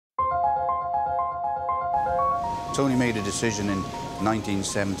Sony made a decision in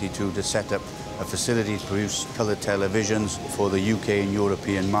 1972 to set up a facility to produce colour televisions for the UK and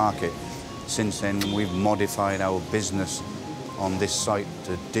European market. Since then, we've modified our business on this site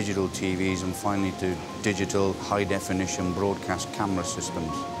to digital TVs and finally to digital high-definition broadcast camera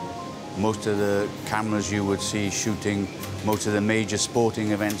systems. Most of the cameras you would see shooting most of the major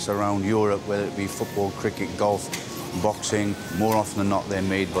sporting events around Europe, whether it be football, cricket, golf, boxing, more often than not they're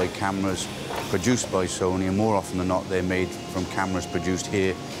made by cameras produced by Sony, and more often than not they're made from cameras produced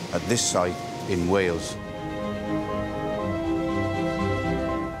here at this site in Wales.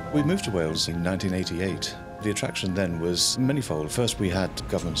 We moved to Wales in 1988. The attraction then was manifold. First, we had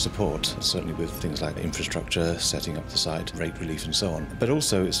government support, certainly with things like infrastructure, setting up the site, rate relief and so on. But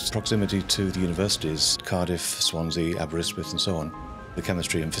also its proximity to the universities, Cardiff, Swansea, Aberystwyth and so on. The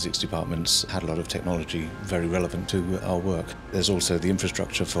chemistry and physics departments had a lot of technology very relevant to our work. There's also the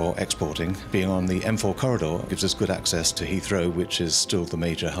infrastructure for exporting. Being on the M4 corridor gives us good access to Heathrow, which is still the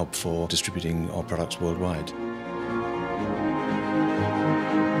major hub for distributing our products worldwide.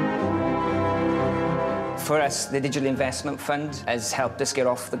 For us, the Digital Investment Fund has helped us get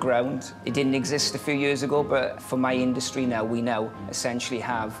off the ground. It didn't exist a few years ago, but for my industry now, we now essentially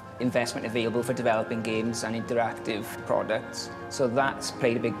have investment available for developing games and interactive products. So that's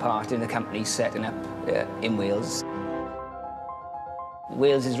played a big part in the company setting up in Wales.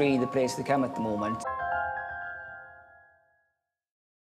 Wales is really the place to come at the moment.